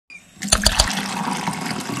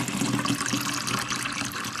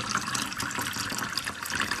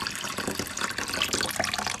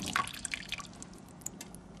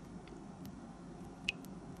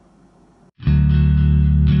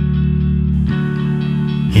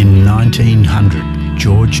In 1900,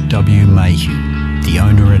 George W. Mayhew, the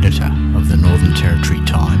owner-editor of the Northern Territory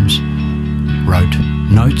Times, wrote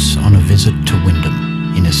Notes on a Visit to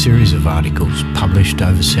Wyndham in a series of articles published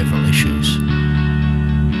over several issues.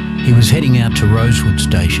 He was heading out to Rosewood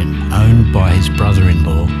Station, owned by his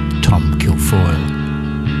brother-in-law, Tom Kilfoyle.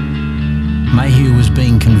 Mayhew was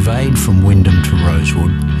being conveyed from Wyndham to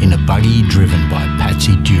Rosewood in a buggy driven by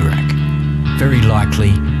Patsy Durack, very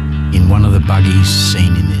likely in one of the buggies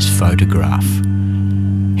seen in this photograph.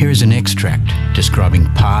 Here is an extract describing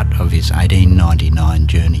part of his 1899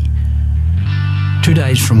 journey. 2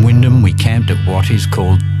 days from Wyndham, we camped at what is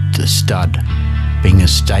called the Stud, being a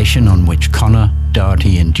station on which Connor,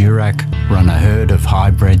 Doherty and Durack run a herd of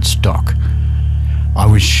high-bred stock. I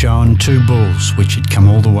was shown 2 bulls which had come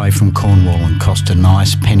all the way from Cornwall and cost a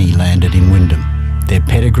nice penny landed in Wyndham. Their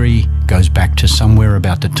pedigree goes back to somewhere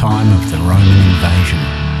about the time of the Roman invasion.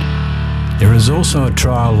 There is also a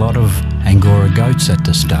trial lot of Angora goats at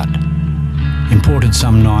the Stud, imported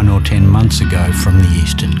some 9 or 10 months ago from the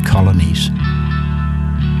eastern colonies.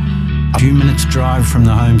 A few minutes' drive from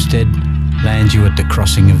the homestead lands you at the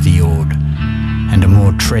crossing of the Ord, and a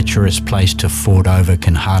more treacherous place to ford over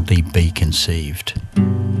can hardly be conceived.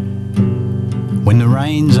 When the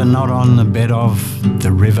rains are not on the bed of,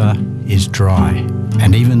 the river is dry,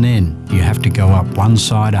 and even then you have to go up one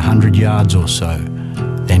side 100 yards or so,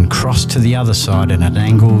 then cross to the other side at an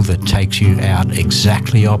angle that takes you out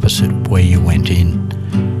exactly opposite where you went in.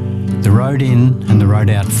 The road in and the road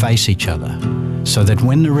out face each other, so that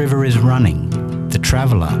when the river is running, the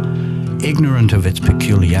traveller, ignorant of its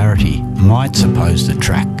peculiarity, might suppose the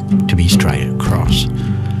track to be straight across.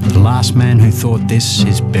 The last man who thought this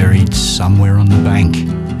is buried somewhere on the bank.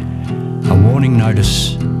 A warning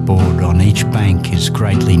notice board on each bank is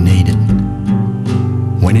greatly needed.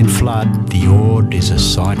 When in flood, the Ord is a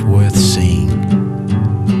sight worth seeing.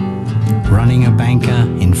 Running a banker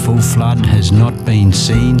in full flood has not been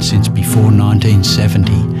seen since before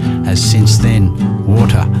 1970, as since then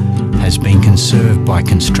water has been conserved by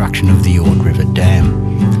construction of the Ord River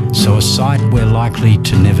Dam, so a sight we're likely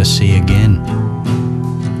to never see again.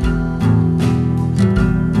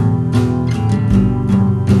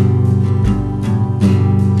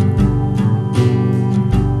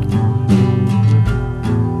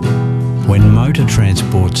 When motor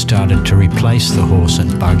transport started to replace the horse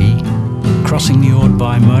and buggy, crossing the Ord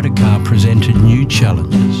by motorcar presented new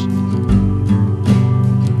challenges.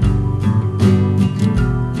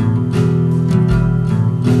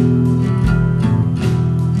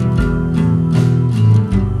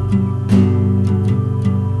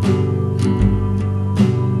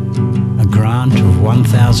 A grant of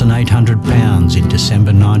 £1,800 in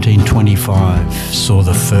December 1925 saw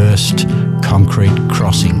the first concrete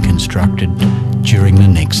crossing constructed during the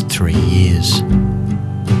next 3 years.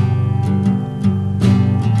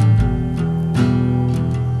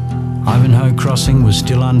 Ivanhoe crossing was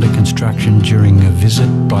still under construction during a visit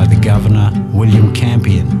by the Governor William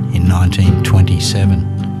Campion in 1927.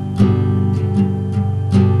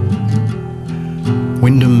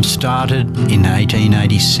 Wyndham started in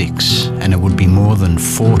 1886, and it would be more than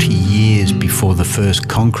 40 years before the first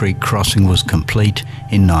concrete crossing was complete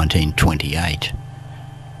in 1928.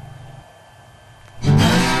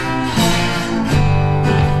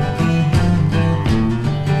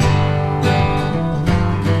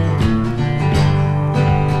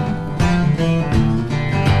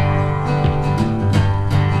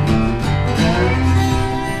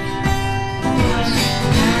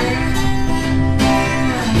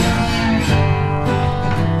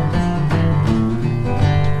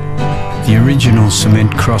 The original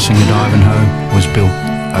cement crossing at Ivanhoe was built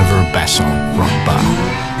over a basalt rock bar,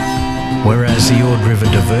 whereas the Ord River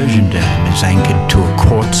Diversion Dam is anchored to a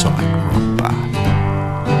quartzite rock bar.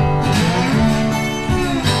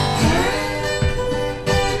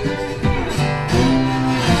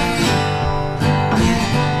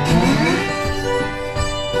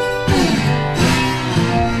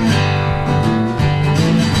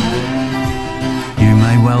 You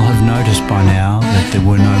may well have noticed by now that there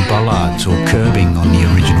were no bollards or curbing on the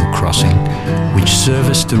original crossing, which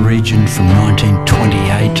serviced the region from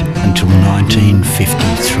 1928 until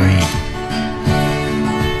 1953.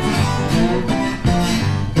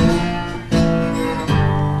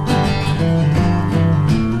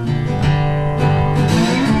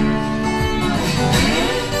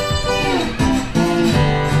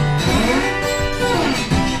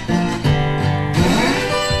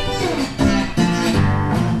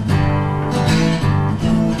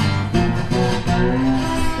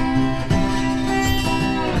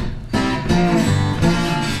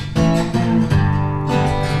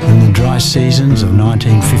 dry seasons of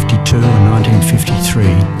 1952 and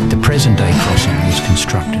 1953, the present-day crossing was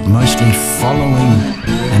constructed, mostly following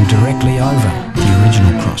and directly over the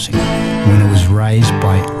original crossing, when it was raised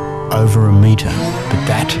by over a metre. But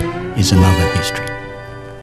that is another history.